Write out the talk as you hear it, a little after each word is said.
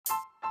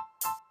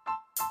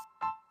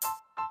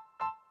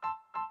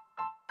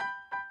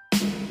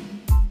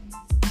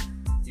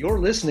You're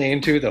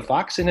listening to the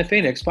Fox and the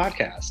Phoenix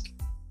podcast,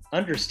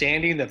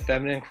 understanding the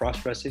feminine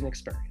cross-dressing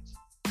experience.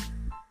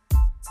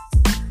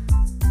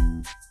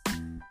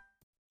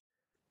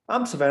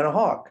 I'm Savannah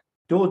Hauk,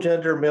 dual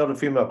gender male to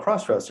female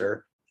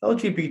crossdresser,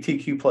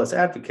 LGBTQ plus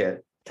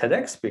advocate,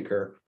 TEDx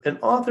speaker, and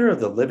author of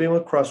the Living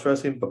with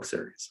Crossdressing book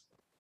series.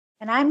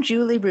 And I'm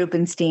Julie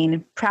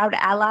Rubenstein, proud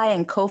ally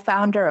and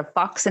co-founder of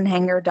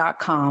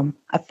foxandhanger.com,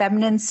 a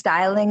feminine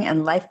styling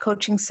and life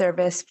coaching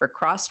service for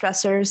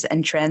crossdressers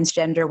and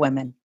transgender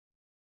women.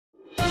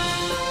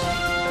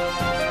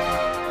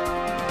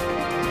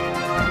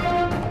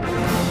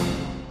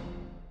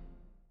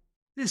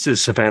 This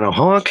is Savannah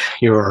Hauk,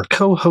 your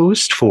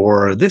co-host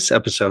for this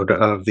episode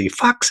of the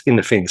Fox in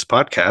the Phoenix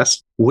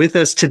podcast. With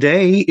us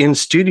today in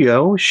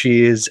studio,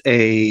 she is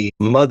a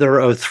mother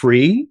of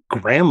three,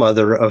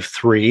 grandmother of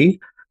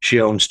three.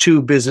 She owns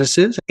two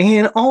businesses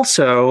and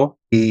also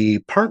the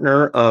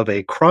partner of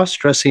a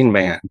cross-dressing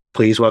man.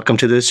 Please welcome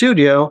to the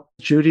studio,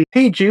 Judy.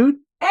 Hey, Jude.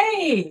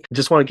 Hey!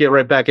 Just want to get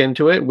right back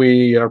into it.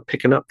 We are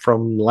picking up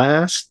from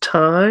last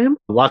time.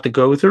 A lot to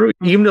go through.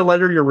 Even the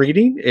letter you're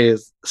reading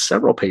is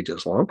several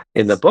pages long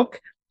in the book.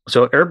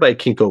 So everybody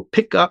can go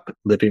pick up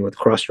Living with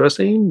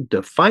Crossdressing,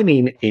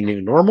 Defining a New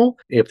Normal,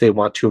 if they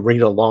want to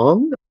read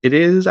along. It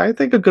is, I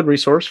think, a good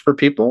resource for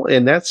people.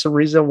 And that's the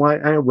reason why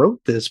I wrote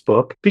this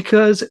book,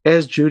 because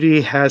as Judy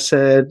has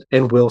said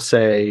and will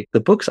say, the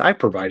books I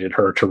provided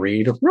her to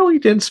read really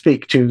didn't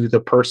speak to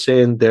the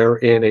person they're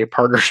in a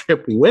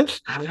partnership with.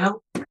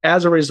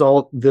 As a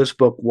result, this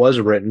book was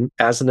written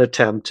as an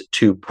attempt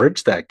to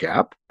bridge that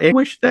gap. I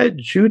wish that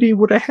Judy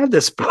would have had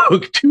this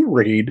book to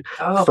read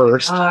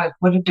first. God,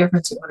 what a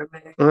difference it would have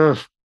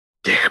made.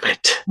 Damn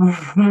it.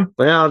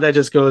 Well, that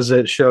just goes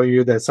to show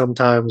you that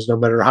sometimes, no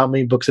matter how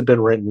many books have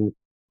been written,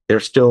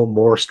 there's still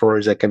more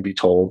stories that can be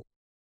told.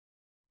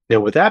 Now,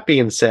 with that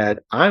being said,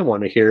 I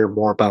want to hear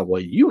more about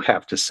what you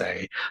have to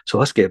say. So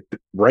let's get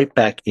right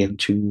back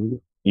into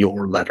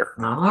your letter.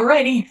 All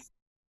righty.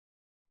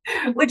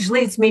 Which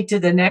leads me to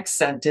the next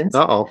sentence.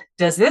 Uh-oh.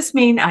 Does this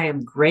mean I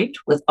am great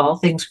with all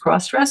things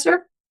crossdresser?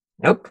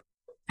 Nope.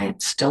 I am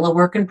still a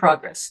work in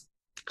progress.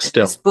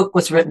 Still. This book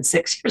was written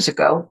 6 years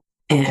ago,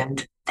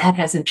 and that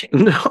hasn't changed.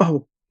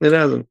 No, it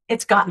hasn't.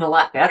 It's gotten a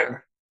lot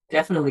better.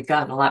 Definitely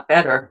gotten a lot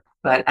better.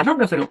 But I don't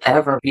know if it'll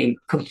ever be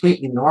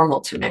completely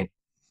normal to me.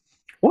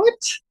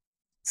 What?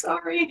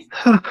 Sorry.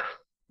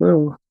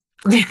 Well.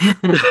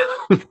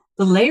 The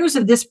layers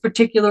of this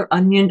particular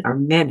onion are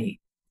many.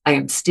 I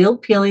am still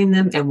peeling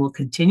them and will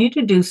continue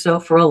to do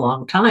so for a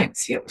long time.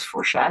 See, it was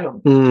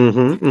foreshadowing.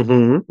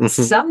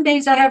 Some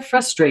days I have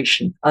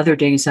frustration. Other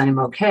days I'm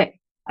okay.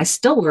 I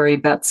still worry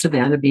about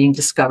Savannah being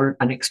discovered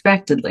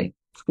unexpectedly.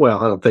 Well,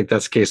 I don't think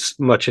that's the case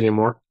much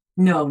anymore.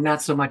 No,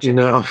 not so much.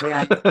 No.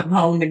 Yeah, you come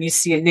home and you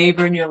see a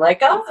neighbor and you're like,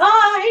 oh,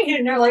 hi.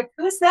 And they're like,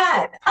 who's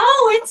that?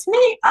 Oh, it's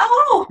me.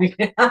 Oh.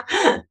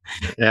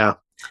 Yeah.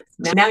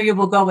 Now you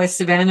will go with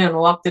Savannah and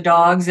walk the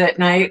dogs at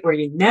night, where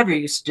you never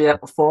used to do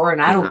that before,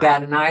 and I don't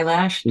bat an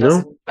eyelash.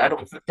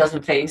 It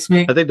doesn't faze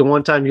me. I think the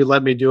one time you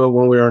let me do it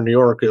when we were in New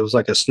York, it was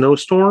like a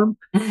snowstorm,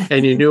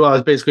 and you knew I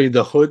was basically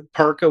the hood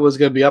parka was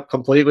going to be up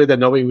completely, that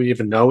nobody would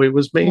even know it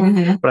was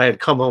me. But I had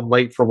come home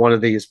late from one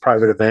of these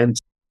private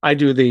events. I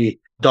do the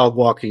dog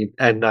walking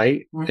at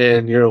night,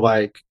 and you're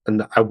like,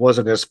 and I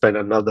wasn't going to spend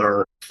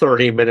another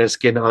 30 minutes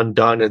getting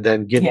undone and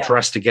then getting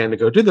dressed again to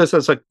go do this. I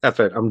was like, F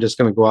it, I'm just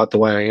going to go out the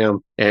way I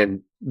am.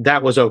 And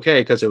that was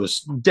okay because it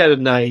was dead of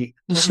night,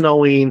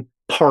 snowing,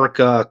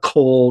 parka,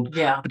 cold.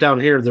 Yeah. But down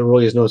here, there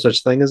really is no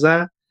such thing as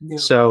that. Yeah.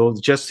 So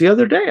just the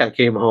other day, I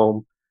came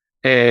home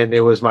and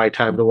it was my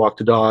time to walk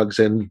the dogs.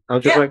 And I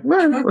was just like,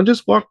 man, I'll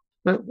just walk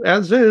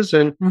as is.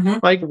 And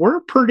like,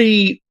 we're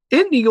pretty...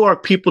 In New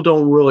York, people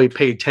don't really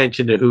pay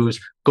attention to who's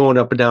going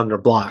up and down their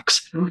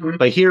blocks.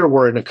 But here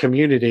we're in a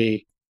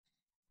community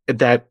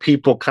that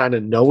people kind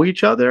of know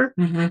each other.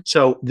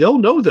 So they'll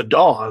know the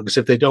dogs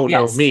if they don't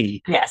know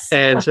me. Yes.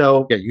 And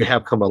so you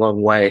have come a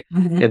long way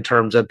in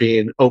terms of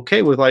being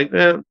okay with like,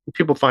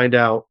 people find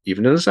out,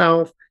 even in the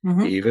South,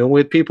 even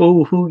with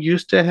people who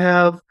used to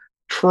have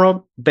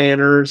Trump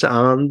banners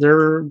on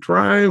their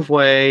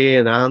driveway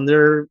and on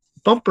their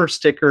bumper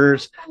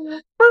stickers,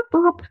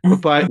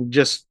 but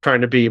just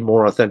trying to be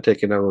more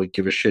authentic and not really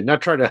give a shit,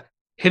 not trying to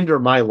hinder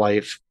my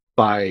life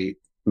by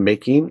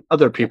making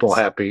other people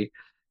happy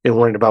and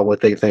worrying about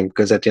what they think,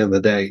 because at the end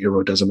of the day, it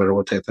really doesn't matter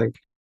what they think.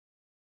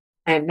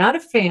 I am not a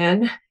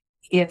fan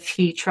if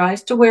he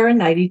tries to wear a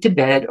nightie to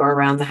bed or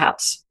around the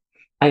house.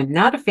 I am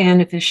not a fan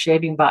of his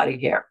shaving body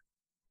hair,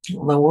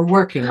 although we're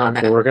working on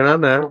that. We're working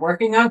on that. We're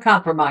working on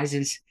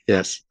compromises.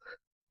 Yes.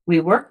 We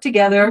work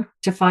together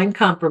to find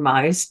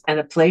compromise and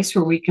a place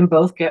where we can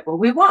both get what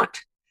we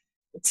want.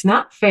 It's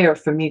not fair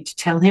for me to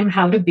tell him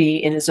how to be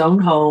in his own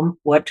home,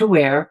 what to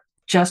wear,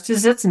 just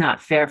as it's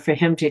not fair for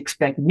him to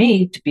expect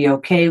me to be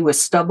okay with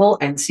stubble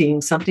and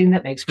seeing something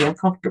that makes me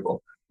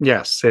uncomfortable.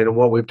 Yes. And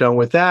what we've done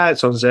with that,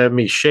 so instead of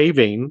me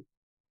shaving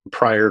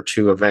prior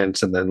to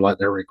events and then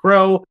letting it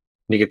regrow,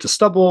 you get the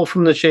stubble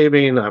from the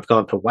shaving. I've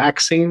gone to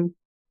waxing.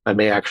 I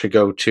may actually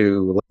go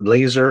to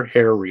laser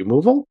hair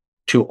removal.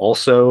 to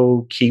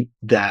also keep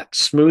that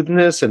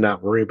smoothness and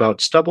not worry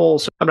about stubble.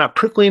 So I'm not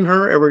prickling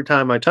her every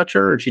time I touch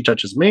her and she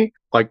touches me.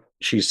 Like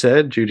Judy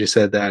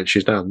said that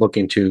she's not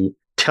looking to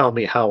tell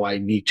me how I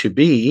need to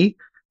be,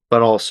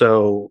 but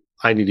also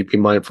I need to be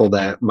mindful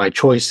that my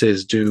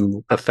choices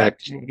do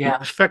affect you.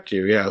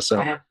 Yeah. So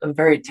I'm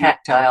very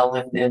tactile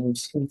and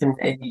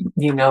even,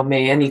 you know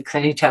me,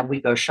 anytime we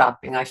go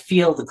shopping, I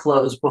feel the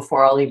clothes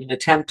before I'll even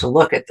attempt to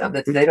look at them.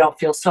 If they don't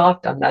feel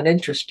soft, I'm not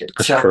interested.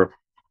 That's true.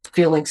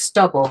 Feeling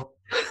stubble,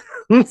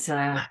 it's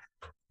a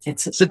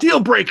deal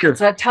breaker.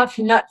 It's a tough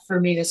nut for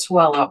me to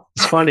swallow.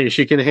 It's funny.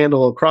 She can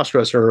handle a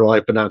crossdresser in her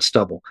life, but not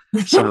stubble.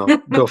 So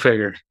go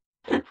figure.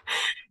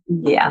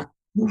 Yeah.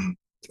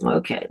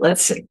 Okay,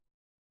 let's see.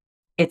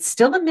 It's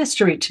still a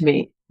mystery to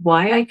me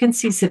why I can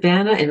see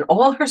Savannah in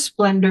all her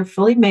splendor,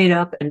 fully made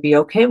up, and be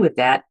okay with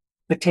that,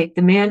 but take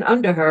the man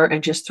under her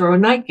and just throw a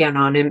nightgown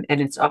on him, and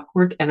it's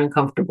awkward and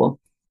uncomfortable.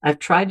 I've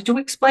tried to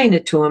explain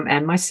it to him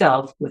and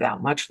myself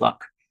without much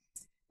luck.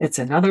 It's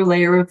another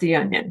layer of the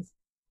onion.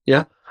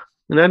 Yeah.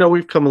 And I know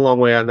we've come a long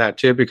way on that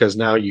too, because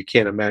now you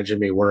can't imagine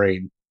me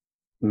wearing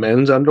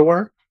men's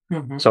underwear.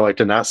 Mm-hmm. So like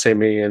to not see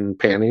me in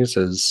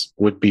panties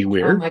would be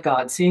weird. Oh my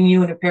God. Seeing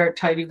you in a pair of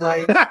tighty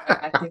whities,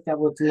 I think I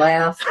would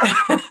laugh.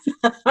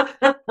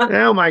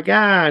 Oh my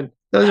God.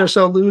 Those are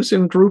so loose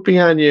and droopy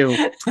on you.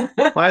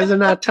 Why is it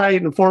not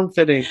tight and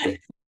form-fitting?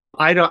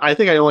 I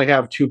think I only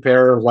have 2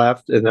 pair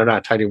left, and they're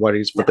not tighty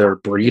whities, but they're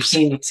briefs.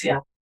 Yeah.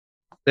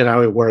 And I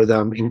would wear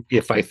them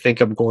if I think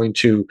I'm going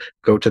to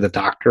go to the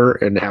doctor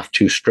and have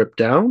to strip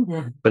down.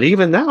 Mm-hmm. But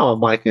even now,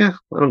 I'm like, I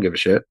don't give a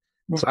shit.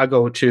 Mm-hmm. So I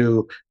go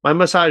to my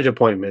massage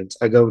appointments.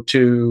 I go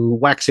to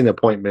waxing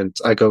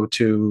appointments. I go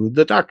to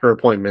the doctor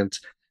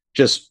appointments.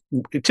 Just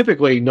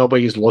typically,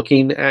 nobody's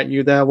looking at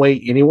you that way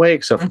anyway,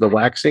 except for the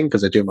waxing,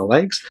 because I do my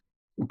legs.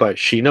 But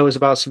she knows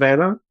about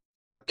Savannah.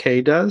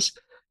 Kay does.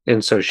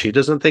 And so she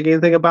doesn't think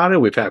anything about it.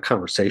 We've had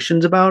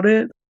conversations about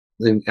it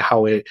and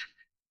how it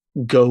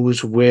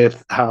goes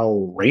with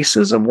how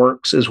racism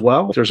works as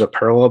well. There's a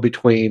parallel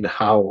between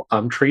how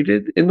I'm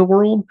treated in the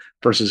world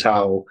versus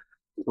how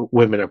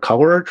women of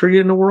color are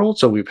treated in the world.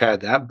 So we've had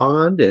that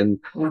bond, and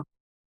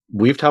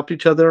we've helped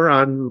each other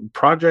on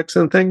projects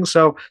and things.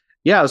 So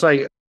yeah, it's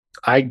like,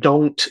 I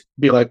don't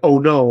be like, oh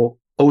no,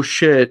 oh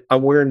shit,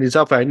 I'm wearing these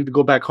outfits, I need to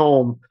go back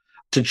home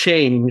to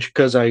change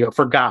because I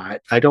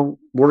forgot. I don't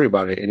worry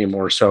about it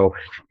anymore. So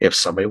if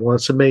somebody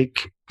wants to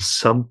make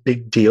some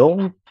big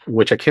deal,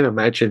 which I can't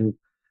imagine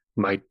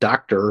my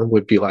doctor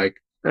would be like,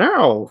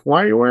 oh,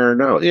 why are you wearing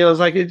those? It's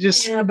like, it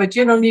just... Yeah, but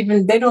they don't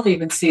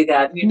even see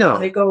that. No.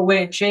 They go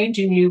away and change,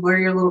 and you wear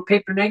your little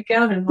paper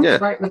nightgown and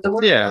look right with the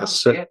work.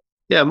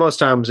 Yeah, most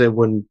times it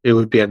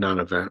would be a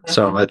non-event. Okay.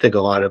 So I think a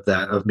lot of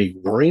that, of me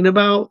worrying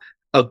about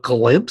a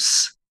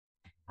glimpse,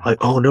 like,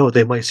 oh no,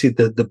 they might see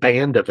the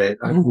band of it.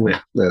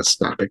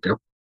 That's not a big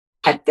deal.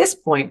 At this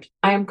point,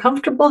 I am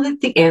comfortable that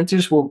the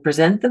answers will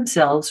present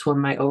themselves when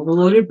my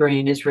overloaded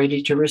brain is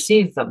ready to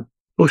receive them.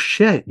 Oh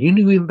shit, you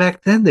knew even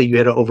back then that you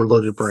had an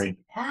overloaded brain.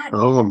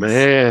 Oh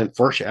man,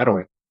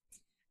 foreshadowing.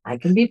 I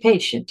can be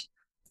patient.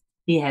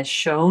 He has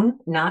shown,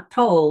 not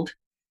told,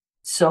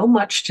 so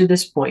much to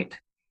this point.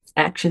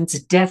 Actions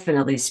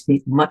definitely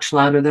speak much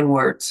louder than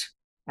words.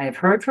 I have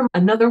heard from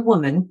another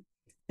woman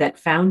that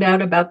found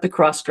out about the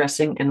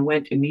cross-dressing and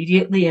went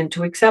immediately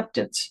into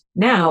acceptance.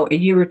 Now, a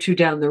year or 2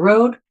 down the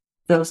road,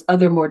 those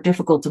other more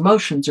difficult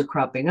emotions are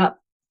cropping up.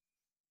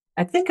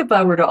 I think if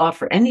I were to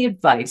offer any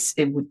advice,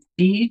 it would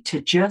be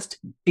to just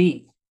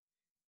be.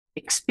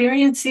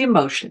 Experience the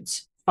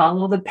emotions.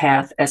 Follow the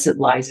path as it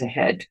lies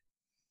ahead.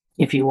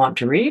 If you want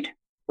to read,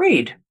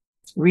 read.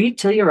 Read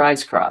till your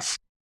eyes cross.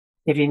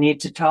 If you need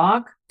to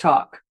talk,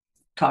 talk.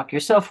 Talk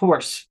yourself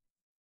hoarse.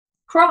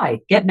 Cry,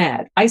 get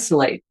mad,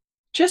 isolate.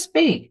 Just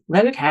be.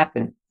 Let it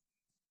happen.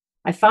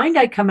 I find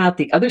I come out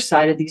the other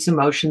side of these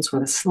emotions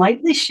with a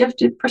slightly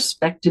shifted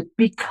perspective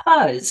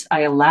because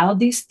I allow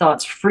these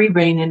thoughts free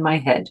rein in my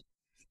head.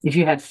 If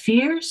you have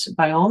fears,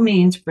 by all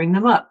means, bring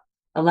them up.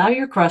 Allow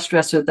your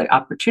crossdresser the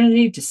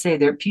opportunity to say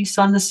their piece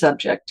on the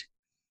subject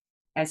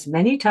as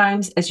many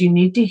times as you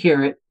need to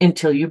hear it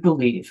until you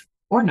believe,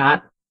 or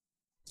not.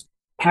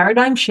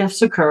 Paradigm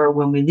shifts occur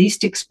when we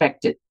least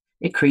expect it.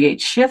 It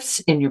creates shifts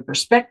in your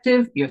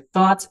perspective, your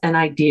thoughts, and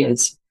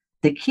ideas.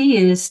 The key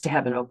is to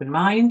have an open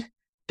mind.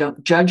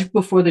 Don't judge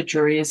before the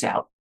jury is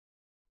out.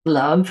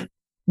 Love,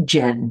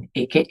 Jen,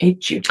 a.k.a.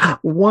 Jude.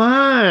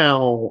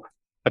 Wow.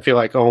 I feel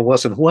like, oh,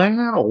 listen,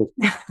 wow.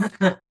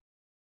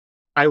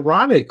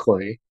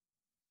 Ironically,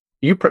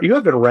 you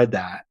haven't read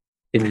that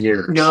in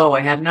years. No,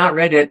 I have not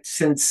read it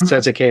since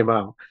it came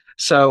out.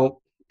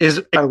 So it's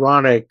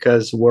ironic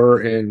because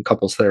we're in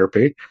couples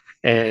therapy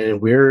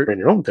and we're in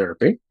your own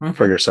therapy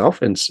for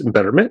yourself and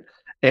betterment.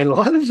 And a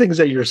lot of the things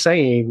that you're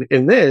saying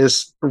in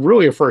this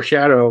really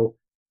foreshadow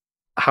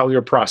how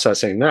you're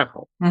processing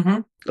now.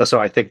 So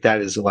I think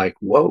that is like,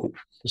 whoa.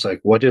 It's like,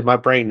 what did my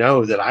brain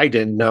know that I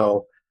didn't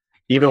know?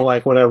 Even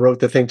like when I wrote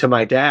the thing to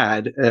my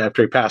dad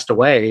after he passed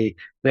away,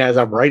 and as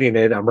I'm writing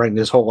it, I'm writing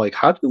this whole like,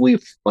 how did we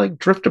like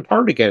drift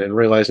apart again? And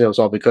realizing it was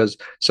all because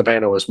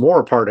Savannah was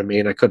more a part of me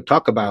and I couldn't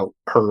talk about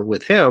her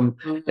with him.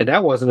 And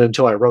that wasn't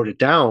until I wrote it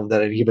down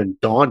that it even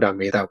dawned on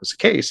me that was the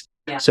case.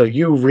 Yeah. So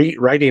you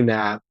writing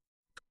that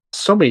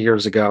so many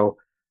years ago,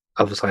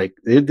 I was like,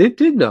 it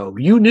did know.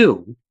 You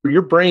knew.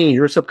 Your brain,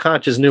 your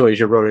subconscious knew as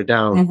you wrote it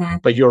down.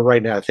 But you're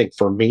writing it, I think,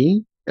 for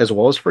me as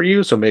well as for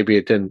you. So maybe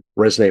it didn't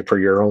resonate for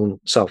your own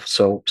self.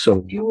 So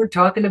you were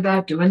talking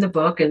about doing the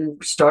book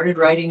and started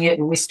writing it,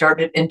 and we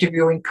started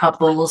interviewing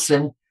couples.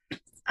 And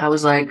I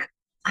was like,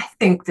 I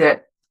think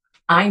that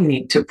I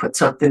need to put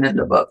something in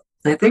the book.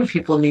 I think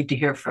people need to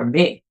hear from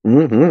me.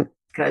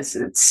 Because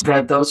it's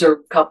that those are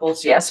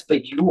couples, yes,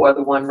 but you are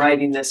the one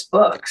writing this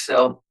book.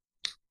 So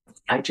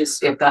I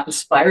just got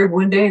inspired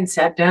one day and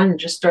sat down and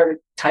just started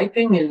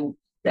typing, and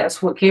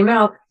that's what came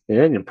out.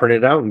 Yeah, and you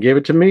printed it out and gave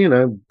it to me, and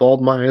I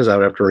bawled my eyes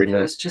out after reading it.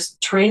 It was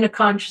just train of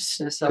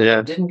consciousness.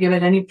 I didn't give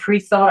it any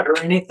pre-thought or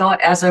any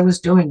thought as I was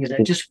doing it.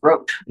 I just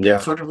wrote,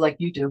 sort of like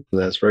you do.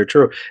 That's very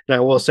true. And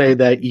I will say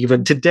that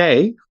even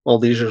today, all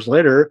these years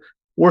later,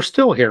 we're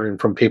still hearing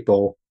from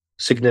people,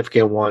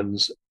 significant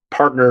ones,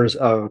 partners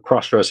of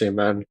cross-dressing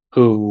men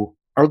who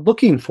are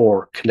looking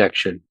for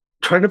connection,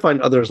 trying to find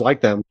others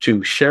like them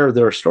to share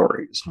their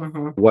stories.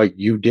 What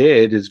you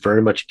did is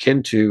very much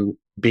akin to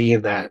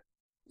being that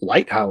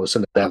lighthouse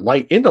and that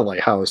light in the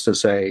lighthouse to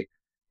say,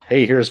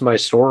 hey, here's my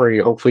story.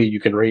 Hopefully you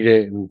can read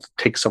it and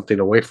take something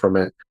away from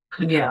it.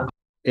 Yeah.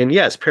 And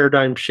yes,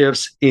 paradigm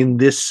shifts in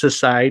this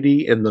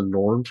society and the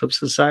norms of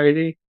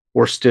society.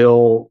 We're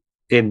still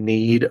in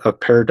need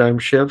of paradigm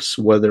shifts,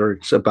 whether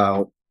it's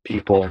about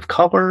people of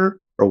color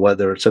or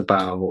whether it's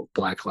about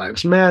Black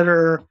Lives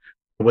Matter,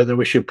 whether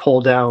we should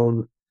pull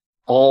down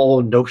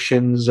all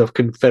notions of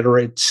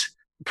Confederate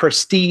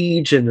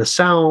prestige in the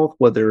South,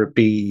 whether it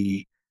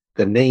be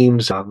the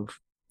names of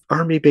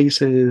army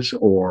bases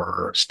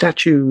or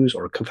statues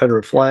or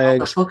Confederate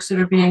flags. All the books that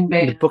are being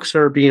banned. The books that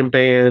are being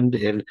banned,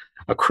 and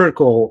a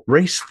critical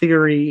race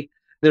theory.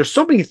 There's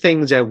so many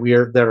things that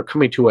are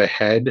coming to a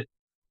head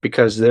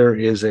because there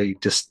is a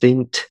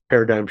distinct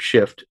paradigm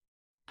shift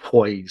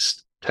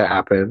poised to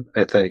happen,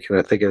 I think. And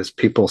I think as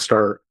people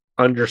start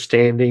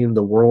understanding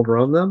the world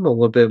around them a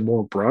little bit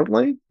more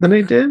broadly than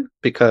they did,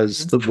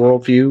 because the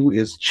worldview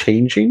is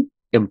changing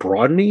and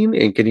broadening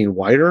and getting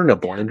wider and the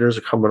blinders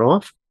are coming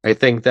off. I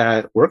think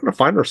that we're going to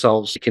find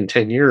ourselves in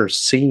 10 years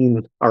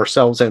seeing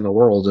ourselves and the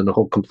world in a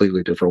whole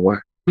completely different way.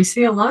 We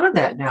see a lot of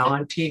that now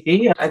on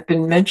TV. I've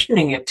been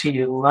mentioning it to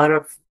you. A lot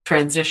of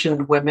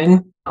transitioned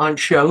women on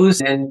shows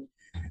and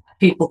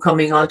people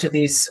coming onto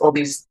all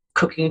these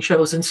cooking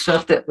shows and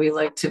stuff that we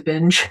like to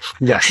binge.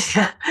 Yes.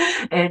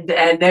 and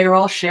they're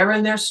all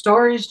sharing their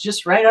stories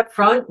just right up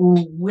front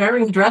and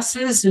wearing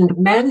dresses and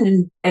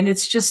men and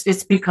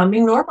it's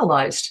becoming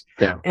normalized.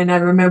 Yeah. And I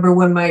remember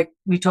when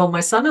we told my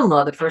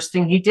son-in-law, the first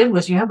thing he did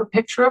was, you have a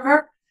picture of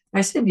her?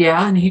 I said,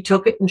 yeah. And he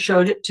took it and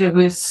showed it to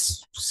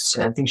his,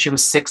 I think she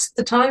was 6 at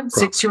the time,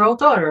 6-year-old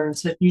daughter, and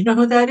said, you know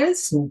who that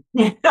is? And,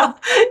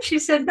 she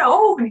said,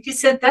 no. And he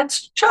said,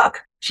 that's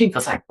Chuck. She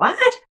was like, what?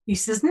 He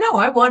says, no,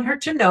 I want her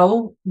to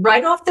know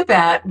right off the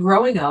bat,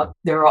 growing up,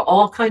 there are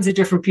all kinds of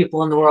different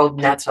people in the world,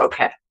 and that's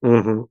okay.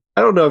 I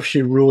don't know if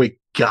she really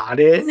got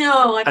it.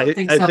 No, I don't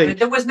think so.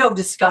 There was no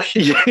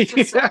discussion. It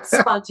was a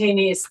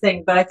spontaneous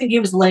thing, but I think he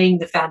was laying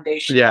the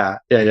foundation. Yeah.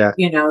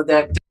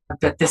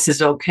 That this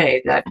is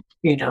okay, that,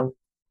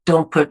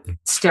 don't put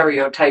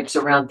stereotypes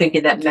around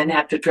thinking that men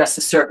have to dress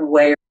a certain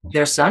way.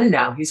 Their son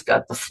now, he's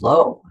got the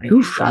flow.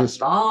 He's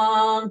got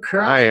long,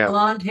 curly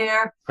blonde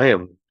hair. I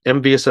am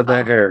envious of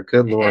that hair.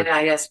 Good Lord. And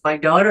I asked my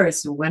daughter, I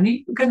said, when are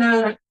you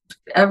gonna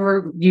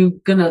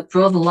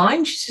draw the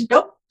line? She said,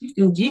 nope,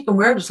 you can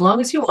wear it as long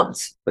as he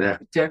wants. Yeah.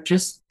 They're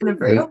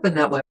very open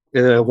that way.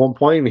 And at one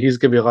point he's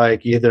gonna be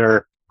like,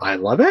 either I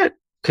love it,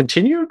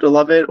 continue to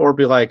love it, or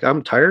be like,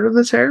 I'm tired of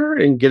this hair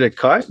and get it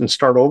cut and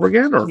start over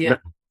again,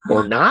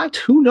 or not.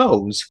 Who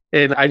knows?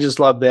 And I just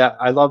love that.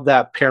 I love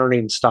that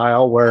parenting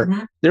style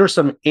where there are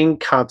some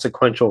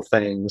inconsequential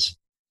things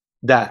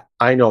that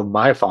I know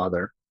my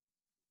father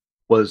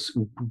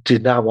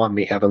did not want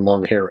me having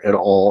long hair at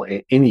all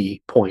at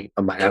any point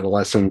of my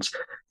adolescence,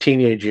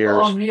 teenage years.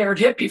 Long-haired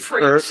hippie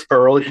freaks.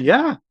 Early,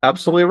 yeah,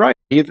 absolutely right.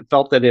 He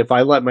felt that if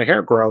I let my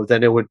hair grow,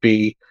 then it would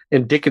be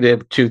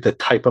indicative to the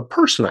type of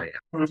person I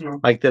am.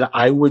 Like that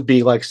I would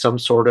be like some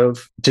sort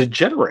of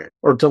degenerate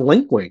or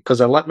delinquent because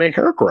I let my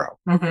hair grow.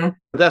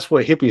 That's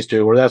what hippies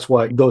do, or that's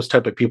what those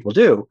type of people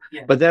do.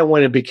 Yeah. But then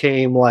when it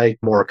became like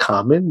more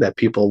common that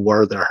people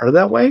wear their hair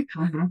that way,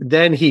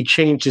 then he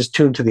changed his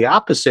tune to the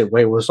opposite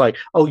way. It was like,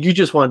 oh, you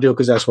just want to do it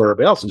because that's what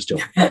everybody else is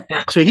doing.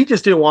 So he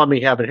just didn't want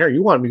me having hair.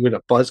 You wanted me with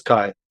a buzz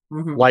cut,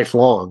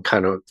 lifelong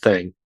kind of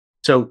thing.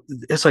 So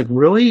it's like,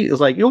 really,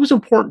 it's like, it was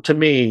important to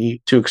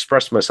me to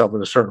express myself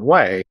in a certain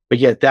way, but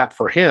yet that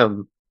for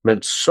him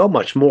meant so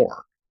much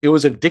more. It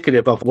was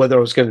indicative of whether I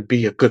was going to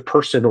be a good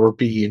person or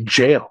be in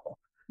jail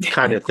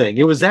kind of thing.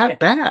 It was that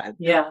bad.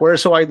 Yeah.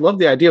 Whereas, so I love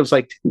the idea. It was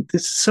like,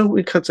 this is so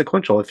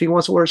inconsequential. If he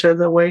wants to wear his hair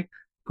that way,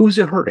 Who's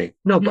it hurting?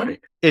 Nobody.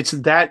 It's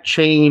that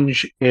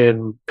change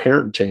in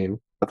parenting.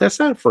 But that's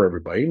not for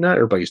everybody. Not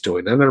everybody's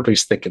doing that. Not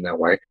everybody's thinking that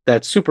way.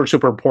 That's super,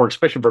 super important,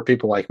 especially for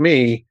people like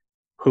me,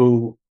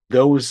 who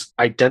those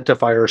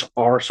identifiers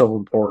are so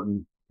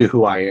important to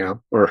who I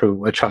am or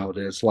who a child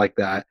is like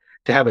that.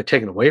 To have it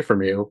taken away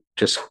from you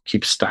just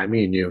keeps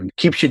stymieing you and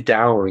keeps you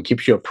down and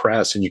keeps you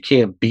oppressed, and you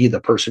can't be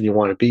the person you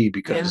want to be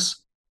because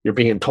you're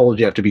being told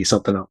you have to be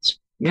something else.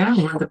 Yeah,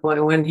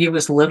 when he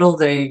was little,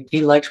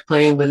 he liked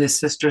playing with his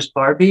sister's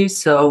Barbies.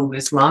 So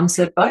his mom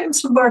said, buy him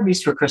some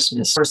Barbies for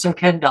Christmas or some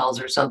Ken dolls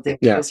or something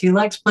because he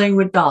likes playing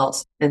with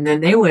dolls. And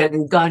then they went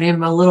and got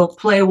him a little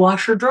play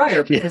washer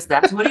dryer because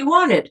that's what he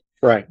wanted.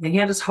 Right. And he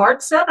had his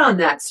heart set on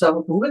that.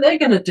 So who are they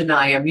going to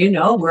deny him?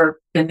 We're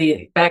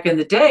back in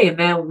the day, a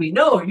man would be,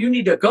 no, you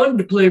need a gun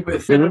to play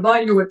with. And I'll buy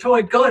you a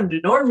toy gun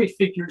and army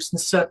figures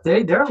and stuff.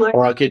 They're like,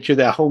 or I'll get you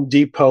that Home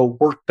Depot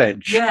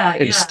workbench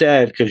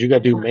instead because you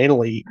got to do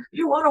manually.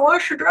 You want a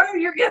washer dryer?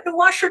 You're getting a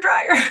washer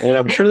dryer. And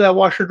I'm sure that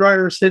washer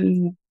dryer is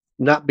sitting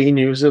not being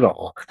used at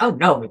all. Oh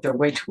no, they're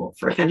way too old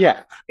for it.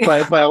 Yeah,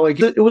 but like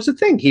it was a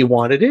thing. He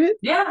wanted it.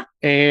 Yeah,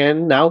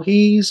 and now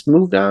he's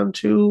moved on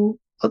to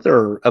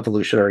other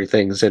evolutionary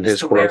things in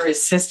his wear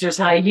his sister's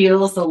high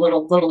heels, the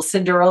little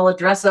Cinderella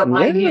dress up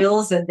high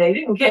heels, and they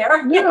didn't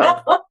care.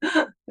 Yeah.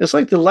 It's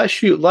like the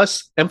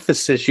less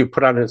emphasis you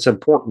put on its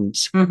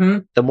importance,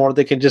 the more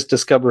they can just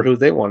discover who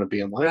they want to be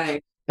in life.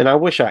 Right. And I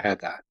wish I had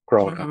that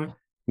growing up.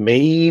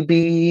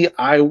 Maybe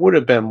I would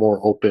have been more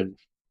open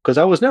because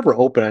I was never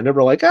open. I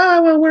never like, I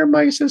want to wear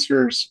my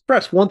sister's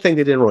dress. One thing,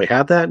 they didn't really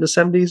have that in the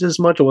 70s as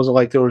much. It wasn't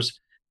like there was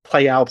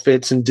play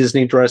outfits and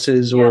Disney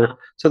dresses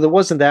so there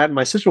wasn't that. And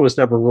my sister was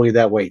never really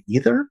that way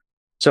either.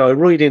 So I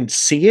really didn't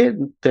see it.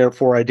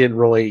 Therefore, I didn't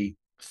really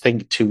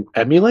think to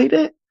emulate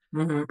it.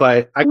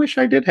 But I wish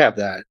I did have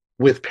that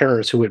with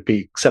parents who would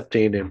be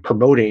accepting and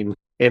promoting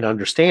and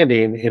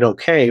understanding and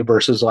okay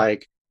versus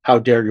like, how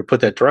dare you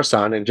put that dress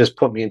on and just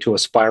put me into a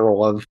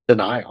spiral of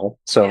denial.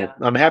 So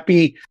I'm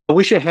happy. I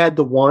wish I had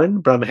the one,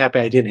 but I'm happy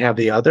I didn't have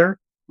the other.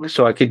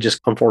 So I could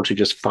just, unfortunately,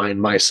 just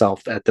find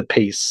myself at the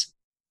pace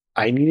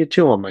I needed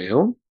to on my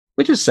own,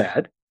 which is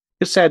sad.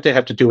 It's sad to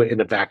have to do it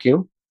in a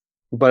vacuum,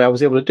 but I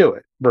was able to do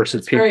it versus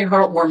it's very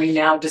heartwarming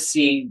now to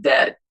see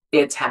that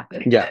it's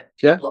happening. Yeah.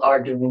 People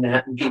are doing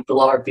that and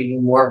people are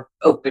being more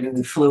open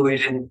and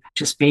fluid and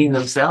just being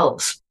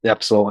themselves.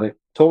 Absolutely.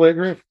 Totally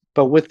agree.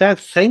 But with that,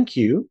 thank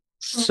you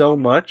so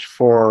much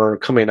for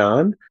coming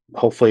on.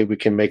 Hopefully we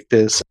can make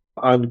this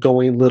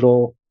ongoing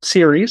little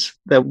series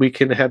that we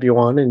can have you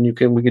on and we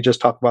can just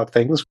talk about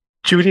things.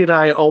 Judy and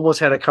I almost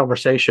had a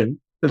conversation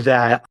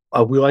that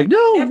we were like,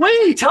 no,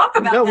 wait, talk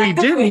about no,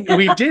 that.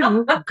 we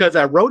didn't because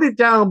I wrote it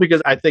down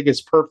because I think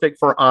it's perfect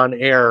for on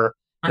air.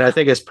 And I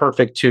think it's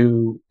perfect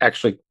to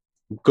actually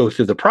go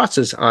through the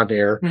process on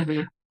air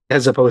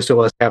as opposed to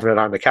us having it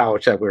on the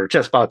couch that we were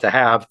just about to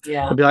have.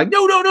 And be like,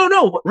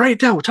 no, write it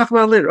down. We'll talk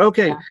about it later.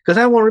 Okay. Because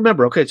I won't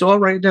remember. Okay. So I'll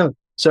write it down.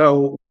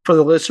 So for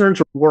the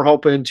listeners, we're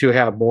hoping to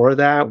have more of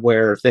that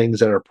where things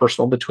that are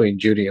personal between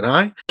Judy and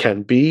I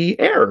can be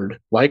aired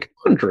like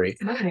laundry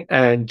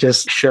and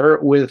just share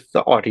it with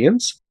the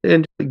audience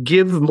and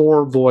give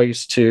more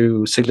voice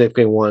to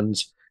significant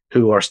ones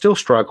who are still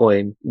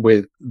struggling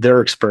with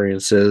their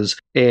experiences.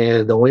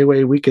 And the only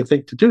way we can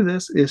think to do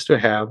this is to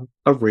have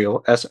a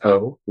real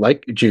SO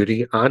like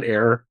Judy on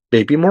air,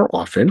 maybe more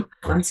often.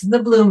 Once in the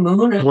blue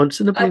moon. Once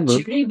in the blue moon.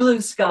 Judy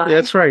blue sky.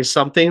 That's right.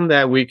 Something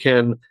that we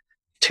can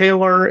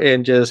tailor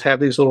and just have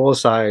these little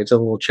asides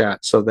and little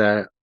chats so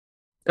that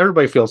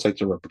everybody feels like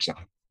they're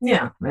represented.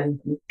 Yeah. And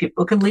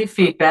people can leave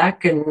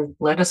feedback and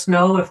let us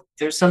know if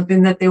there's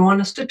something that they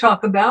want us to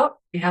talk about.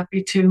 Be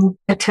happy to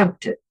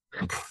attempt it.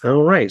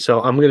 All right.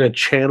 So I'm going to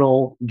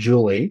channel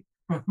Julie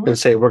and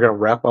say we're going to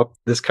wrap up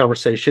this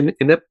conversation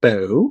in a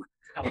bow.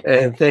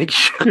 And thank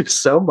you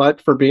so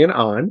much for being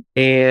on.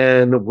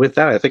 And with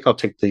that, I think I'll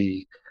take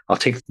the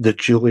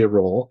Julia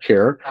role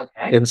here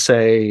and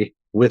say,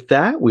 with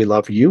that, we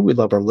love you. We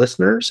love our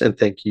listeners. And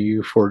thank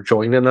you for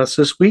joining us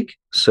this week.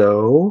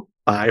 So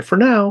bye for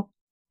now.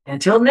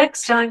 Until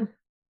next time.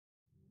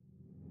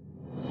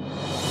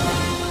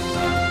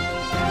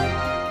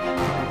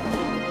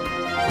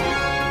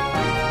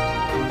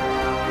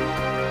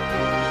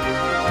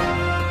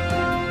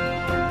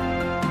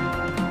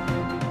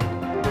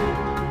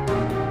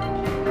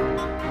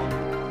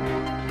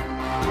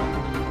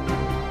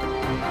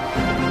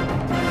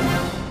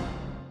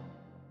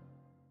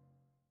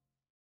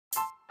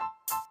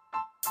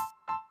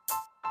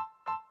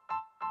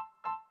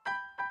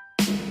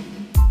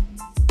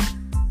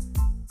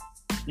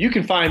 You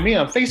can find me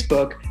on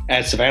Facebook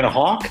at Savannah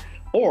Hawk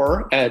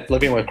or at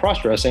Living with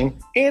Crossdressing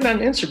and on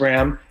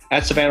Instagram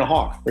at Savannah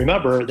Hawk.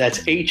 Remember, that's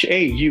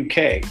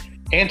HAUK.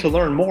 And to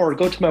learn more,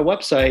 go to my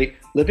website,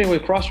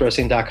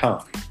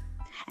 livingwithcrossdressing.com.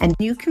 And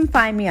you can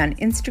find me on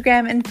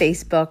Instagram and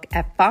Facebook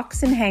at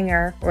Fox and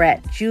Hanger or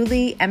at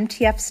Julie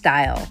MTF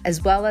Style,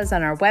 as well as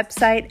on our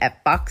website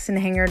at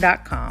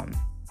foxandhanger.com.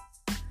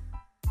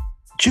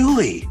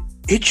 Julie,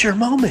 it's your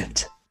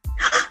moment.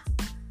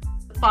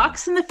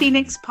 Fox and the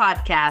Phoenix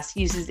podcast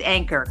uses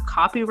Anchor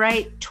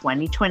copyright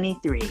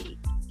 2023.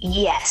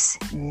 Yes,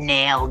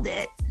 nailed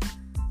it.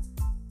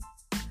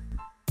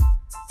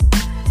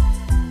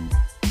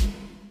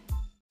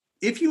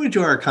 If you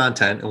enjoy our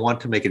content and want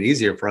to make it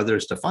easier for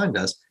others to find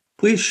us,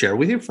 please share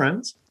with your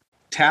friends.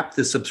 Tap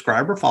the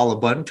subscribe or follow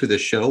button to the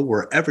show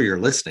wherever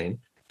you're listening,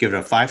 give it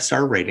a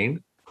 5-star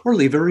rating, or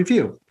leave a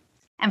review.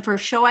 And for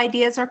show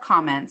ideas or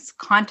comments,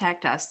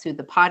 contact us through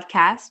the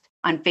podcast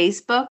on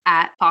Facebook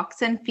at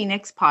Fox and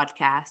Phoenix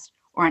Podcast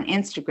or on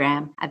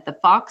Instagram at the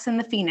Fox and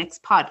the Phoenix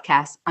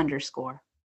Podcast _.